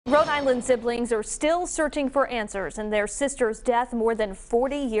Rhode Island siblings are still searching for answers in their sister's death more than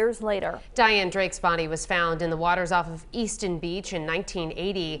 40 years later. Diane Drake's body was found in the waters off of Easton Beach in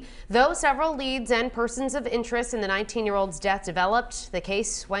 1980. Though several leads and persons of interest in the 19-year-old's death developed, the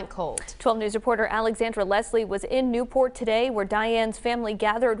case went cold. 12 News reporter Alexandra Leslie was in Newport today, where Diane's family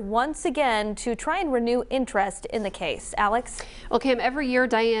gathered once again to try and renew interest in the case. Alex? Well, Kim, every year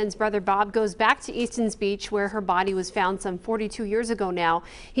Diane's brother Bob goes back to Easton's Beach, where her body was found some 42 years ago now.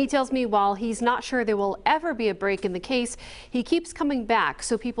 He tells me while he's not sure there will ever be a break in the case, he keeps coming back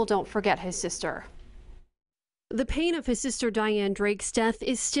so people don't forget his sister. The pain of his sister Diane Drake's death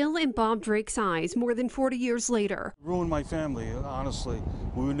is still in Bob Drake's eyes more than 40 years later. Ruined my family, honestly.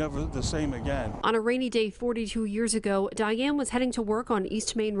 We were never the same again. On a rainy day 42 years ago, Diane was heading to work on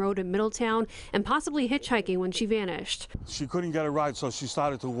East Main Road in Middletown and possibly hitchhiking when she vanished. She couldn't get a ride, so she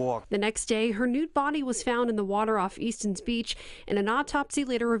started to walk. The next day, her nude body was found in the water off Easton's Beach, and an autopsy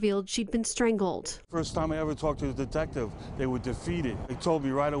later revealed she'd been strangled. First time I ever talked to the detective, they were defeated. They told me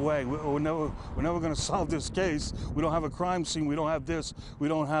right away, we're never going to solve this case. We don't have a crime scene. We don't have this. We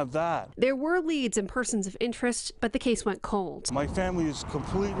don't have that. There were leads and persons of interest, but the case went cold. My family is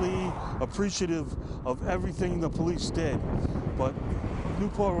completely appreciative of everything the police did, but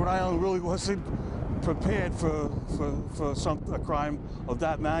Newport, Rhode Island really wasn't prepared for a crime of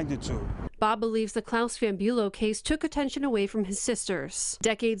that magnitude. Bob believes the Klaus Van Bulow case took attention away from his sisters.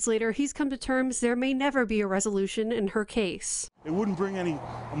 Decades later, he's come to terms there may never be a resolution in her case. It wouldn't bring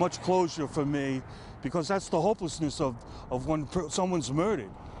much closure for me, because that's the hopelessness of when someone's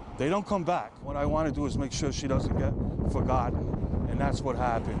murdered. They don't come back. What I want to do is make sure she doesn't get forgotten, and that's what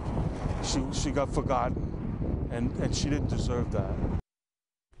happened. She got forgotten, and she didn't deserve that.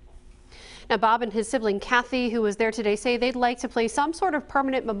 Now, Bob and his sibling Kathy, who was there today, say they'd like to place some sort of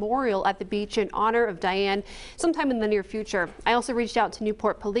permanent memorial at the beach in honor of Diane sometime in the near future. I also reached out to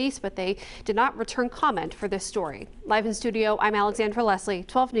Newport police, but they did not return comment for this story. Live in studio, I'm Alexandra Leslie,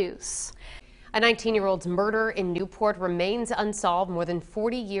 12 News. A 19-year-old's murder in Newport remains unsolved more than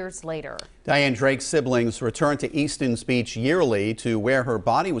 40 years later. Diane Drake's siblings return to Easton's Beach yearly to where her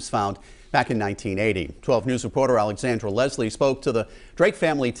body was found back in 1980. 12 News reporter Alexandra Leslie spoke to the Drake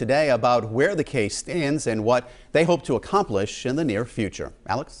family today about where the case stands and what they hope to accomplish in the near future.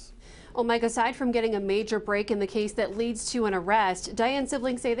 Alex? Well, Mike, aside from getting a major break in the case that leads to an arrest, Diane's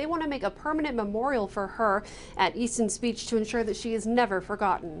siblings say they want to make a permanent memorial for her at Easton's Beach to ensure that she is never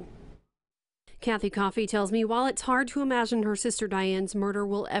forgotten. Kathy Coffey tells me while it's hard to imagine her sister Diane's murder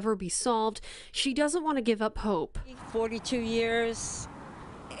will ever be solved, she doesn't want to give up hope. 42 years,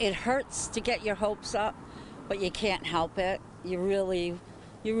 it hurts to get your hopes up, but you can't help it. You really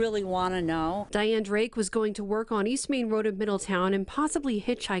want to know. Diane Drake was going to work on East Main Road in Middletown and possibly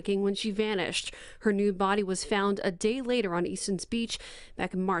hitchhiking when she vanished. Her nude body was found a day later on Easton's Beach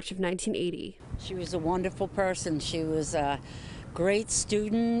back in March of 1980. She was a wonderful person. She was a great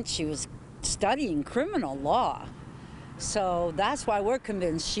student. She was studying criminal law. So that's why we're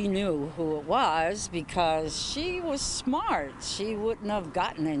convinced she knew who it was, because she was smart. She wouldn't have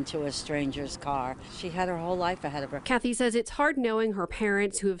gotten into a stranger's car. She had her whole life ahead of her. Kathy says it's hard knowing her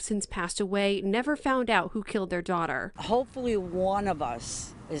parents, who have since passed away, never found out who killed their daughter. Hopefully one of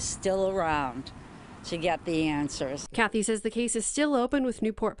us is still around to get the answers. Kathy says the case is still open with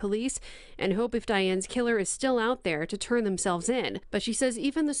Newport police and hope if Diane's killer is still out there to turn themselves in. But she says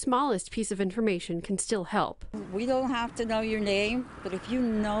even the smallest piece of information can still help. We don't have to know your name, but if you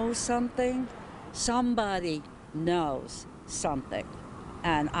know something, somebody knows something.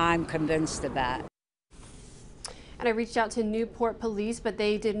 And I'm convinced of that. And I reached out to Newport police, but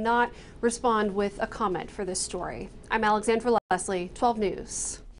they did not respond with a comment for this story. I'm Alexandra Leslie, 12 News.